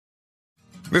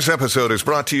This episode is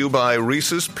brought to you by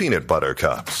Reese's Peanut Butter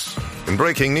Cups. In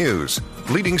breaking news,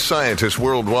 leading scientists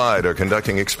worldwide are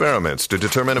conducting experiments to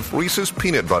determine if Reese's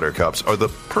Peanut Butter Cups are the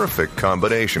perfect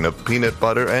combination of peanut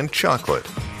butter and chocolate.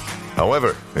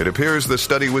 However, it appears the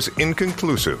study was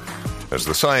inconclusive, as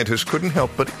the scientists couldn't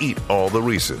help but eat all the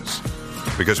Reese's.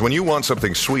 Because when you want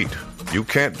something sweet, you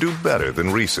can't do better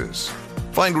than Reese's.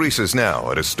 Find Reese's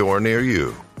now at a store near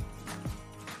you.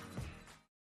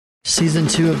 Season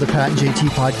 2 of the Pat and JT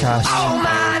podcast. Oh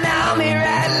man, I'm here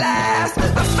at last. The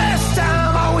first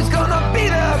time, always gonna be the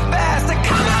best.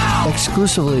 Come on!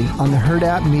 Exclusively on the Herd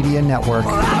App Media Network.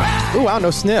 Oh wow,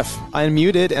 no sniff. I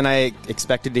unmuted and I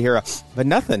expected to hear but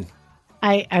nothing.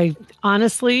 I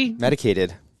honestly...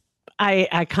 Medicated.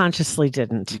 I consciously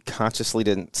didn't. You consciously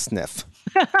didn't sniff.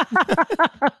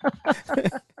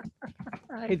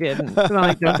 I didn't. I'm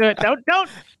like, don't do it. Don't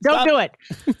do it.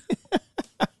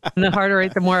 And the harder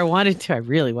rate, the more I wanted to. I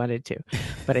really wanted to,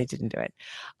 but I didn't do it.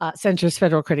 Centrist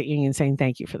Federal Credit Union saying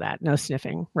thank you for that. No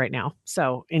sniffing right now.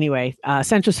 So anyway,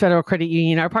 Centrist Federal Credit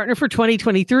Union, our partner for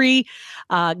 2023.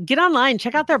 Get online,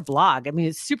 check out their blog. I mean,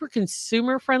 it's super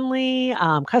consumer friendly,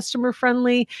 customer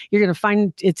friendly. You're going to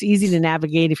find it's easy to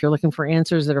navigate if you're looking for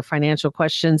answers that are financial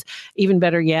questions. Even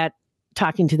better yet,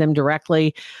 talking to them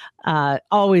directly,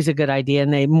 always a good idea.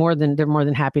 And they're more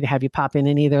than happy to have you pop in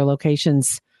any of their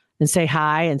locations and say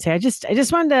hi and say, I just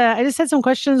had some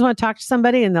questions, want to talk to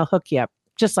somebody, and they'll hook you up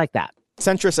just like that.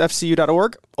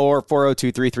 CentrusFCU.org or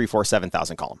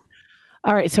 402-334-7000. Call them.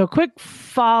 All right. So a quick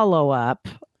follow-up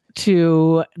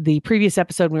to the previous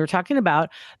episode. We were talking about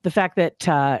the fact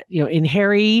that, in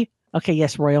Harry, okay,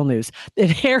 yes, royal news, that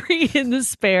Harry in the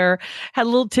Spare had a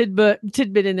little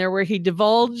tidbit in there where he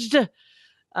divulged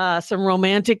some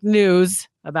romantic news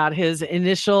about his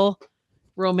initial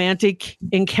romantic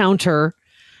encounter.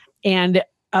 And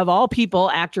of all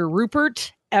people, actor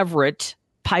Rupert Everett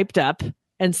piped up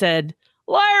and said,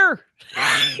 liar!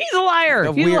 He's a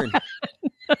liar. He's weird.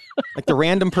 Like the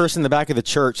random person in the back of the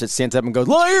church that stands up and goes,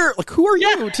 liar! Like, who are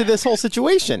you to this whole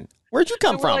situation? Where'd you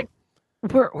come from? Like,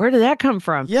 where did that come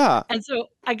from? Yeah. And so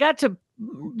I got to,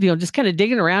 just kind of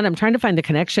digging around. I'm trying to find the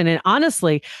connection. And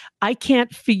honestly, I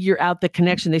can't figure out the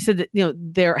connection. They said that,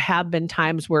 there have been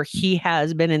times where he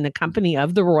has been in the company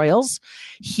of the royals.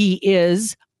 He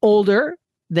is older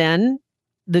than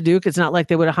the Duke. It's not like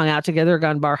they would have hung out together or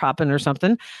gone bar hopping or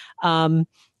something.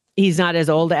 He's not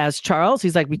as old as Charles.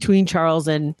 He's like between Charles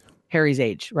and Harry's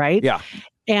age, right? Yeah.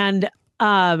 And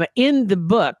in the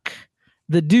book,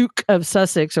 the Duke of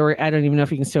Sussex, or I don't even know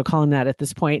if you can still call him that at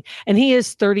this point, and he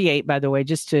is 38, by the way,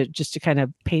 just to kind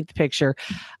of paint the picture.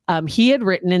 He had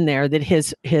written in there that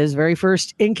his very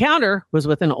first encounter was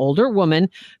with an older woman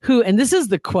who, and this is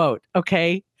the quote,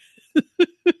 okay.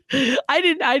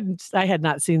 I had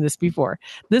not seen this before.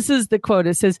 This is the quote.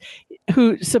 It says,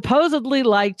 who supposedly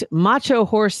liked macho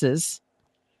horses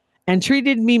and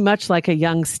treated me much like a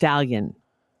young stallion.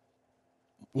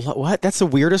 What? That's the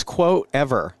weirdest quote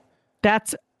ever.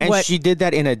 She did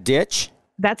that in a ditch?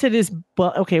 That's it is.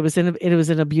 Well, okay. It was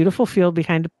in a beautiful field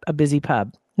behind a busy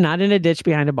pub, not in a ditch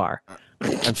behind a bar.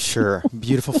 I'm sure.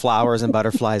 Beautiful flowers and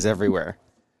butterflies everywhere.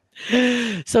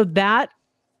 So that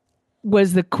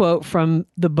was the quote from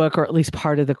the book, or at least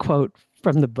part of the quote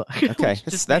from the book. Okay.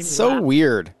 That's so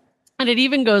weird. And it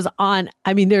even goes on.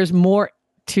 I mean, there's more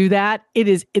to that.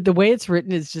 The way it's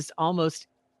written is just almost,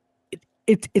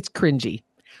 it's cringy,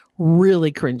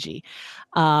 really cringy.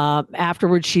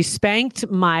 Afterwards, she spanked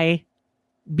my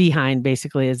behind,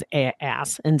 basically as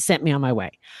ass, and sent me on my way.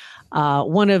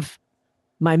 One of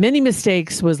my many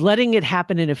mistakes was letting it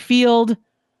happen in a field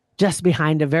just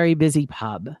behind a very busy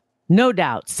pub. No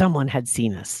doubt someone had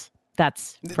seen us.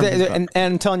 That's and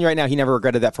I'm telling you right now, he never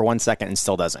regretted that for 1 second and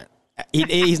still doesn't.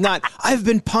 He's not, I've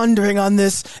been pondering on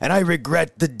this and I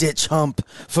regret the ditch hump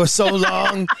for so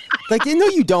long. Like, no,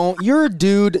 you don't. You're a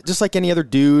dude just like any other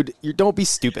dude. Don't be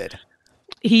stupid.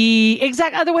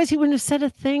 Otherwise he wouldn't have said a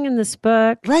thing in this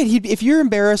book. Right. If you're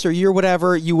embarrassed or you're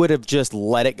whatever, you would have just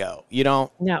let it go. No.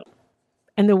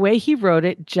 And the way he wrote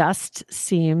it just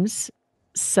seems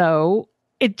so,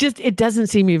 it doesn't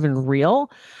seem even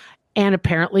real. And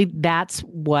apparently that's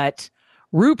what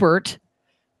Rupert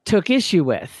took issue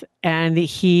with. And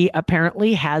he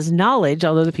apparently has knowledge,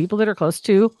 although the people that are close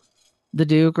to the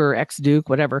Duke or ex-Duke,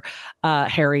 whatever,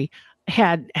 Harry,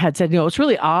 had said, it's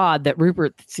really odd that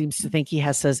Rupert seems to think he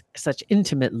has such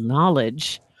intimate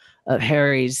knowledge of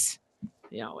Harry's,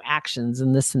 actions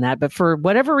and this and that. But for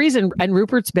whatever reason, and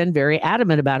Rupert's been very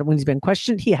adamant about it when he's been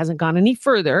questioned, he hasn't gone any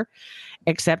further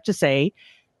except to say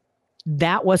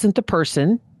that wasn't the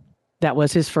person. That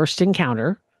was his first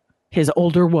encounter. His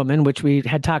older woman, which we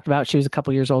had talked about, she was a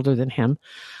couple years older than him.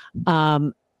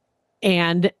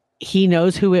 And he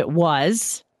knows who it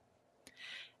was,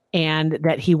 and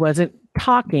that he wasn't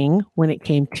talking when it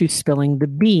came to spilling the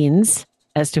beans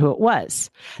as to who it was.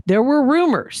 There were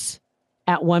rumors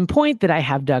at one point that I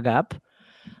have dug up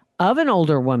of an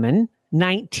older woman,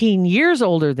 19 years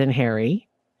older than Harry,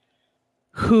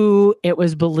 who it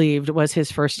was believed was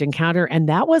his first encounter, and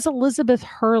that was Elizabeth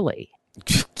Hurley.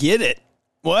 Get it?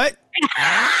 What?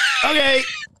 Okay.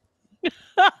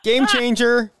 Game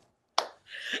changer.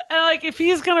 And like, if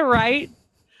he's gonna write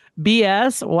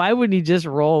BS, why wouldn't he just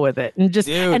roll with it and just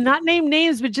and not name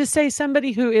names, but just say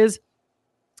somebody who is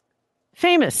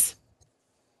famous,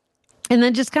 and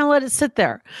then just kind of let it sit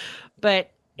there.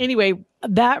 But anyway,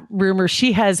 that rumor,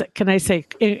 she has, can I say,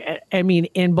 I mean,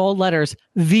 in bold letters,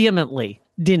 vehemently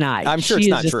denied. I'm sure she it's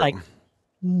is not just true. Like,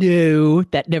 no,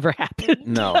 that never happened.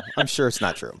 No, I'm sure it's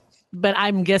not true. But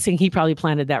I'm guessing he probably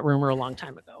planted that rumor a long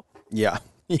time ago. Yeah.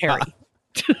 Harry.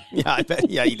 Yeah, I bet.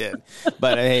 Yeah, he did.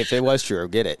 But hey, if it was true,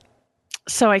 get it.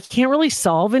 So I can't really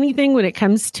solve anything when it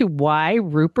comes to why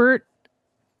Rupert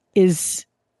is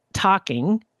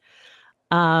talking,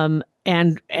 and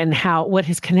how, what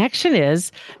his connection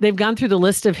is. They've gone through the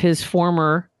list of his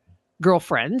former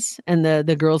girlfriends and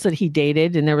the girls that he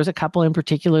dated, and there was a couple in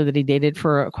particular that he dated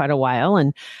for quite a while.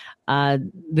 And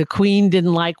the Queen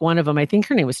didn't like one of them. I think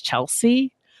her name was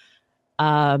Chelsea.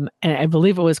 And I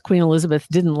believe it was Queen Elizabeth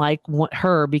didn't like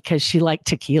her because she liked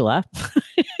tequila.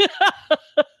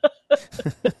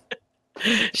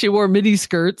 She wore midi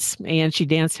skirts and she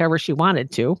danced however she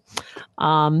wanted to.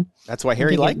 That's why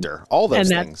Harry liked her. All those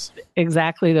things.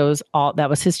 Exactly. That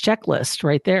was his checklist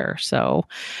right there. So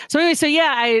anyway,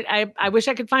 yeah, I wish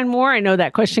I could find more. I know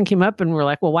that question came up and we're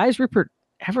like, well, why is Rupert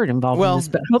Everett involved in this?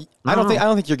 But I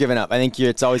don't think you're giving up. I think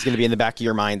it's always going to be in the back of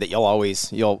your mind that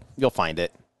you'll find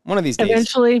it one of these days.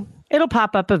 Eventually, it'll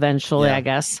pop up eventually, yeah, I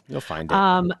guess. You'll find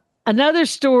it. Another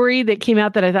story that came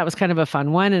out that I thought was kind of a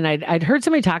fun one, and I'd heard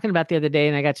somebody talking about the other day,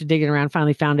 and I got to digging around,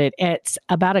 finally found it. It's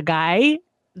about a guy.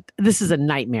 This is a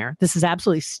nightmare. This is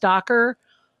absolutely stalker,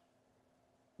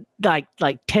 like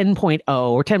 10.0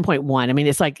 or 10.1. I mean,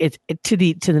 it's like it's to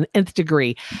the nth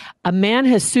degree. A man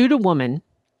has sued a woman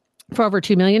for over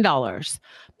 $2 million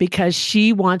because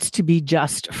she wants to be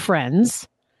just friends,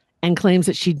 and claims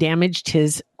that she damaged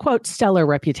his, quote, stellar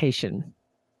reputation.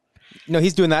 No,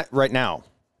 he's doing that right now.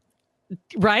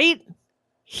 Right?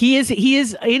 He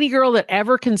is any girl that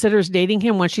ever considers dating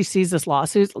him when she sees this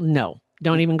lawsuit. No,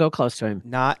 don't even go close to him.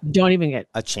 Don't even get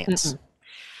a chance. Mm-mm.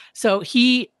 So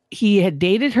he had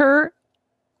dated her,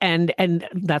 and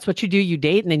that's what you do. You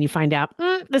date, and then you find out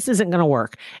this isn't going to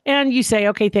work. And you say,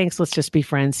 okay, thanks. Let's just be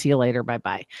friends. See you later.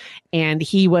 Bye-bye. And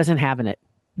he wasn't having it.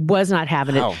 Was not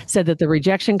having it. Said that the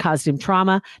rejection caused him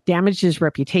trauma, damaged his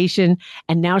reputation,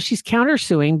 and now she's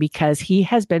countersuing because he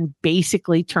has been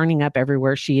basically turning up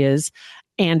everywhere she is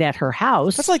and at her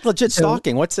house. That's like legit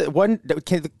stalking. What's it?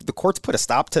 Can the courts put a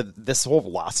stop to this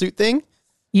whole lawsuit thing?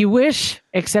 You wish,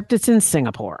 except it's in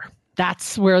Singapore.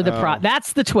 That's where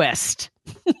that's the twist.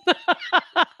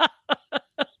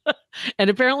 And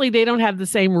apparently they don't have the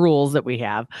same rules that we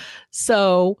have.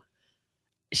 So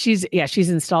she's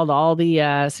installed all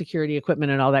the security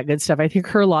equipment and all that good stuff. I think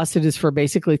her lawsuit is for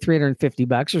basically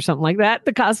 $350 or something like that.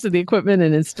 The cost of the equipment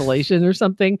and installation or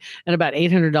something, and about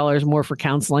 $800 more for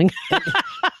counseling.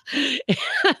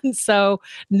 And so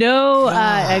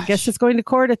I guess it's going to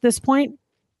court at this point,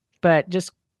 but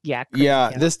just,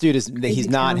 this dude he's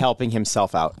not helping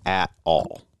himself out at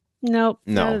all. Nope,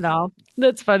 not at all.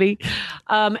 That's funny.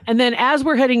 And then as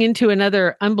we're heading into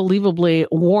another unbelievably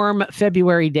warm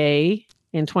February day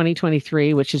in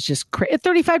 2023, which is just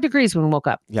 35 degrees when we woke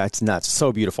up. Yeah, it's nuts.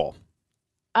 So beautiful.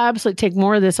 Absolutely. Take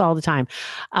more of this all the time.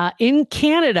 In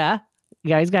Canada, you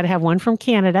guys got to have one from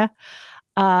Canada.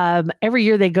 Every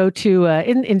year they go to,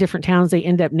 in different towns, they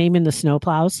end up naming the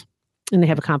snowplows, and they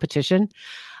have a competition.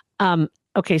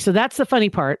 Okay, so that's the funny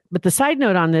part. But the side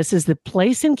note on this is the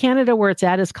place in Canada where it's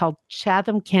at is called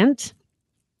Chatham, Kent.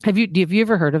 Have you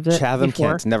ever heard of it? Chatham,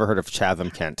 Kent. Never heard of Chatham,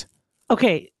 Kent.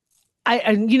 Okay.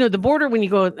 The border, when you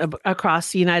go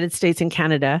across the United States and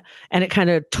Canada, and it kind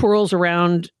of twirls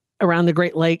around the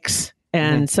Great Lakes.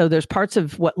 And so there's parts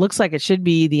of what looks like it should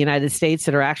be the United States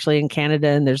that are actually in Canada.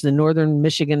 And there's the northern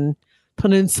Michigan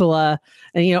Peninsula.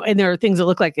 And there are things that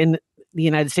look like in the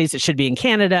United States that should be in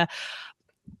Canada.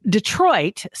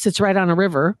 Detroit sits right on a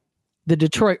river, the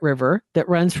Detroit River, that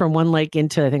runs from one lake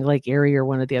into, I think, Lake Erie or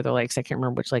one of the other lakes. I can't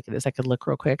remember which lake it is. I could look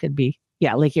real quick. It'd be,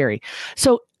 Lake Erie.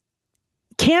 So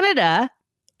Canada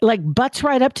butts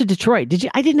right up to Detroit.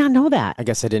 I did not know that. I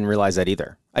guess I didn't realize that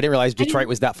either. I didn't realize Detroit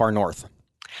was that far north.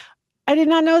 I did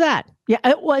not know that. Yeah,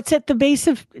 well, it's at the base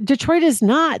of Detroit. Is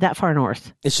not that far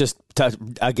north. It's just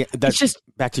again. That's just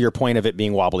back to your point of it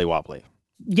being wobbly.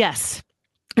 Yes,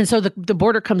 and so the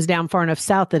border comes down far enough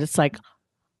south that it's like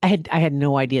I had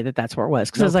no idea that that's where it was,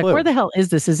 because I was like, where the hell is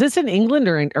this? Is this in England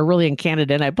or really in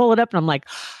Canada? And I pull it up and I'm like,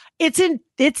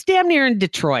 it's damn near in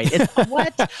Detroit. It's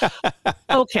what?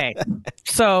 Okay.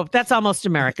 So that's almost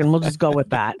American. We'll just go with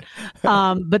that.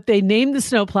 But they named the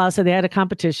snowplow, so they had a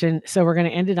competition. So we're going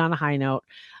to end it on a high note.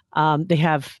 They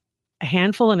have a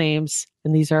handful of names,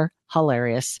 and these are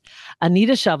hilarious.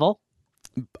 Anita Shovel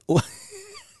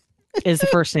is the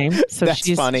first name. So That's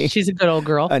funny. She's a good old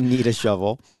girl. Anita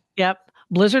Shovel. Yep.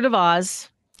 Blizzard of Oz,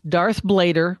 Darth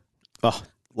Blader. Oh,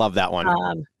 love that one.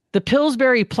 The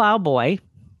Pillsbury Plowboy.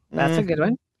 That's a good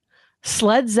one.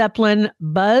 Sled Zeppelin,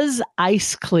 Buzz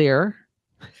Ice Clear.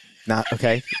 Not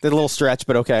okay. A little stretch,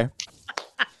 but okay.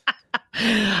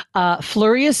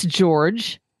 Flurious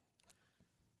George.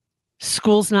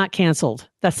 School's Not Canceled.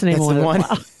 That's the name of one.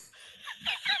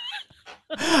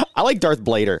 I like Darth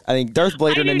Blader. I think Darth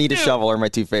Blader and Anita Shovel are my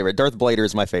two favorite. Darth Blader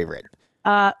is my favorite.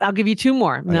 I'll give you two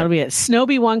more. Okay. That'll be it.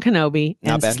 Snowy One Kenobi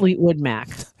and Fleetwood Mac.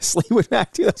 Fleetwood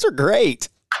Mac, too. Those are great.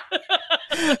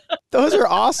 Those are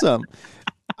awesome.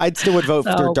 I still would vote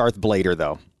for Darth Blader,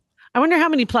 though. I wonder how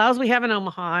many plows we have in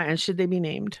Omaha, and should they be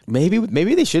named? Maybe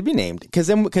they should be named, because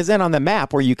then on the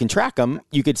map where you can track them,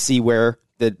 you could see where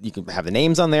you can have the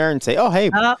names on there and say, oh,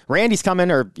 hey, Randy's coming,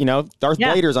 or Darth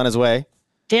Blader's on his way.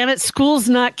 Damn it, School's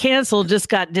Not Canceled just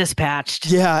got dispatched.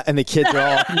 Yeah, and the kids are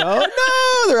all, no,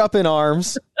 they're up in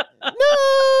arms.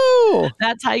 No!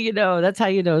 That's how you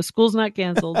know. School's not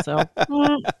canceled, so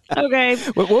okay.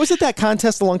 What was it, that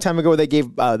contest a long time ago where they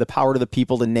gave the power to the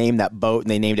people to name that boat, and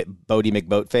they named it Bodie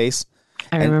McBoatface?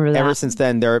 I remember that. Ever since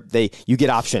then, you get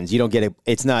options. You don't get it.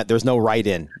 It's not. There's no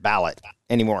write-in ballot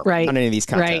anymore. Right. On any of these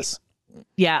contests. Right.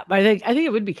 Yeah, I think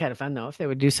it would be kind of fun though if they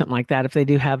would do something like that. If they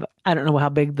do have, I don't know how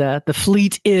big the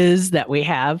fleet is that we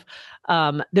have.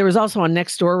 There was also on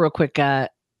Nextdoor, real quick.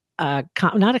 Not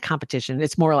a competition.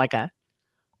 It's more like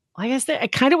I guess do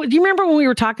you remember when we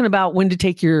were talking about when to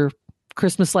take your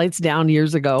Christmas lights down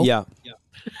years ago? Yeah.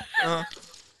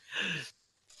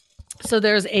 So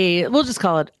we'll just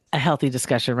call it a healthy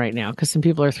discussion right now, because some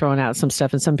people are throwing out some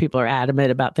stuff and some people are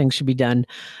adamant about things should be done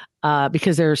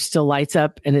because there's still lights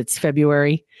up and it's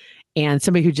February, and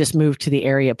somebody who just moved to the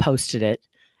area posted it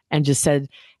and just said,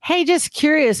 hey, just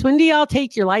curious, when do y'all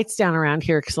take your lights down around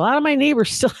here? Because a lot of my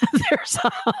neighbors still have theirs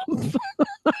up.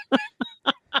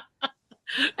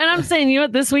 And I'm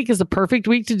saying, this week is a perfect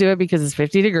week to do it because it's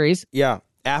 50 degrees. Yeah.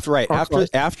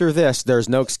 After this, there's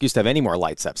no excuse to have any more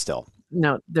lights up still.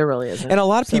 No, there really isn't. And a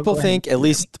lot of people think, at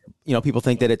least, people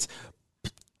think that it's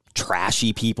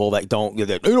trashy people that they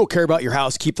don't care about your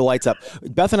house, keep the lights up.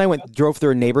 Beth and I drove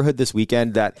through a neighborhood this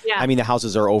weekend that, the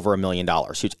houses are over $1 million.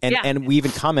 And we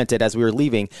even commented as we were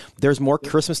leaving, there's more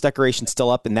Christmas decorations still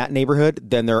up in that neighborhood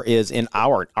than there is in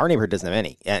our neighborhood. Doesn't have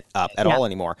any up at all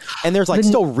anymore. And there's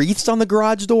still wreaths on the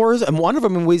garage doors. And one of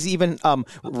them was even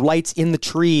lights in the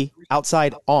tree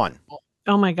outside on.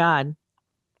 Oh my God.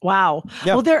 Wow.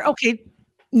 Yep. Well,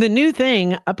 the new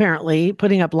thing, apparently,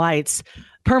 putting up lights,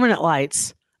 permanent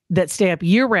lights that stay up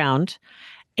year round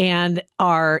and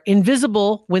are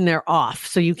invisible when they're off.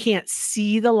 So you can't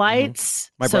see the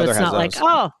lights. My brother has those. It's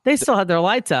not they still have their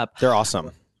lights up. They're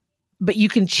awesome. But you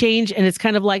can change, and it's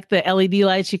kind of like the LED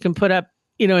lights you can put up,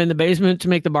 in the basement to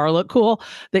make the bar look cool,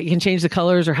 that you can change the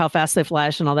colors or how fast they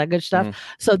flash and all that good stuff.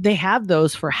 So they have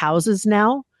those for houses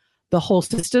now, the whole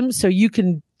system. So you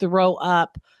can throw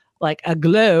up like a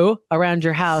glow around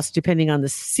your house depending on the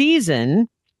season,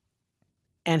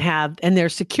 and they're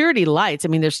security lights. I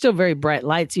mean, they're still very bright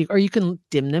lights, or you can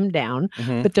dim them down,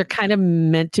 but they're kind of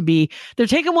meant to be, they're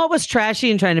taking what was trashy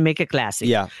and trying to make it classy.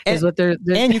 Yeah. Is what they're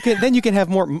and you can have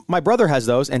more. My brother has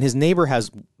those and his neighbor has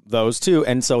those too.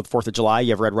 And so 4th of July, you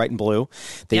have red, white, and blue.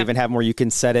 They even have more. You can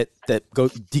set it that go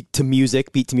to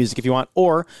music, beat to music if you want.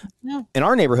 Or in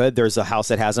our neighborhood, there's a house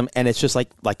that has them, and it's just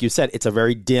like you said, it's a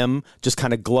very dim, just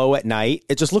kind of glow at night.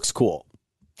 It just looks cool.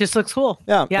 Just looks cool.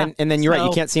 Yeah. And then you're right.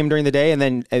 You can't see them during the day, and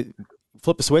then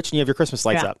flip a switch and you have your Christmas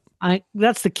lights up.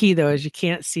 That's the key, though, is you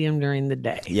can't see them during the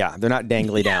day. Yeah. They're not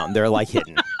dangly down. They're like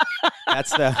hidden.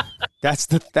 That's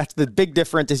the big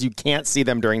difference, is you can't see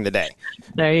them during the day.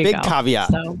 There you go. Big caveat.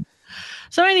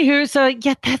 So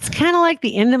anywho, that's kind of like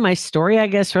the end of my story, I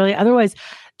guess, really. Otherwise,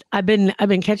 I've been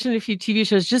catching a few TV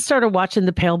shows. Just started watching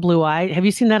The Pale Blue Eye. Have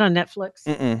you seen that on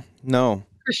Netflix? No.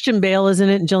 Christian Bale is in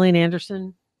it and Gillian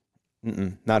Anderson.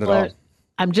 Not at all.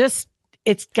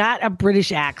 It's got a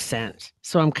British accent.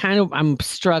 So I'm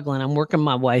struggling. I'm working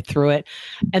my way through it.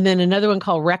 And then another one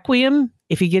called Requiem.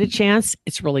 If you get a chance,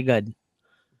 it's really good.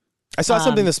 I saw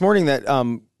something this morning that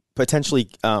potentially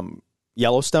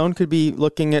Yellowstone could be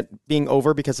looking at being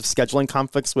over because of scheduling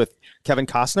conflicts with Kevin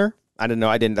Costner. I don't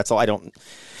know. That's all. I don't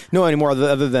know anymore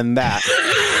other than that.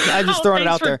 I'm just throwing it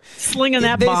out there. Slinging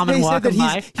that bomb and walking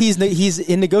by. He's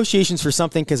in negotiations for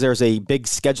something because there's a big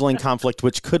scheduling conflict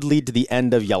which could lead to the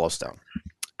end of Yellowstone.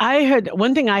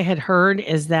 One thing I had heard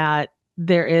is that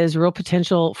there is real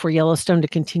potential for Yellowstone to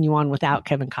continue on without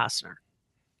Kevin Costner,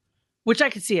 which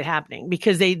I could see it happening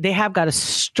because they have got a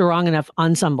strong enough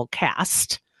ensemble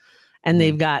cast, and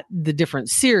they've got the different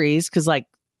series because like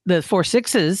the 4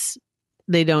 6s,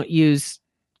 they don't use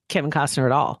Kevin Costner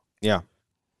at all. Yeah.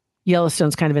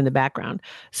 Yellowstone's kind of in the background.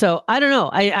 So I don't know.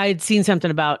 I had seen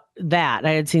something about that.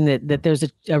 I had seen that there's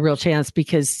a real chance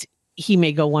because he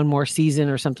may go one more season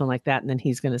or something like that. And then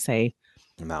he's going to say,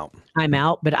 I'm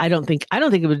out. But I don't think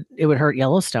it would hurt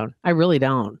Yellowstone. I really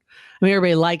don't. I mean,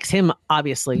 everybody likes him.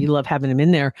 Obviously you love having him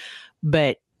in there,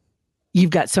 but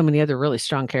you've got so many other really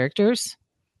strong characters.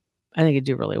 I think it'd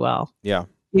do really well. Yeah.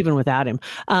 Even without him.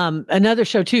 Another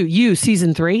show too, You,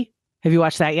 season 3. Have you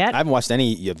watched that yet? I haven't watched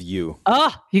any of You.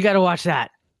 Oh, you got to watch that.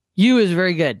 You is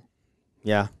very good.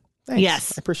 Yeah. Thanks.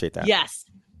 Yes. I appreciate that. Yes.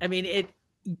 I mean,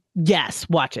 yes,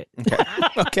 watch it.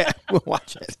 Okay. We'll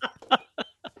watch it.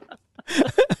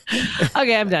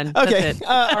 Okay, I'm done. Okay. That's it.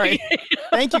 All right.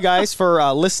 Thank you guys for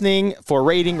listening, for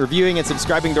rating, reviewing, and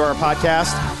subscribing to our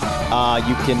podcast.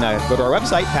 You can go to our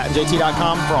website,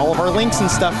 patandjt.com, for all of our links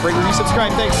and stuff. Rate, review,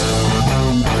 subscribe. Thanks.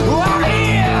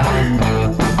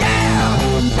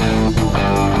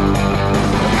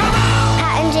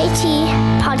 Pat and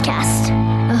JT Podcast,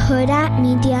 a Huda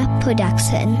Media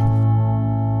Production.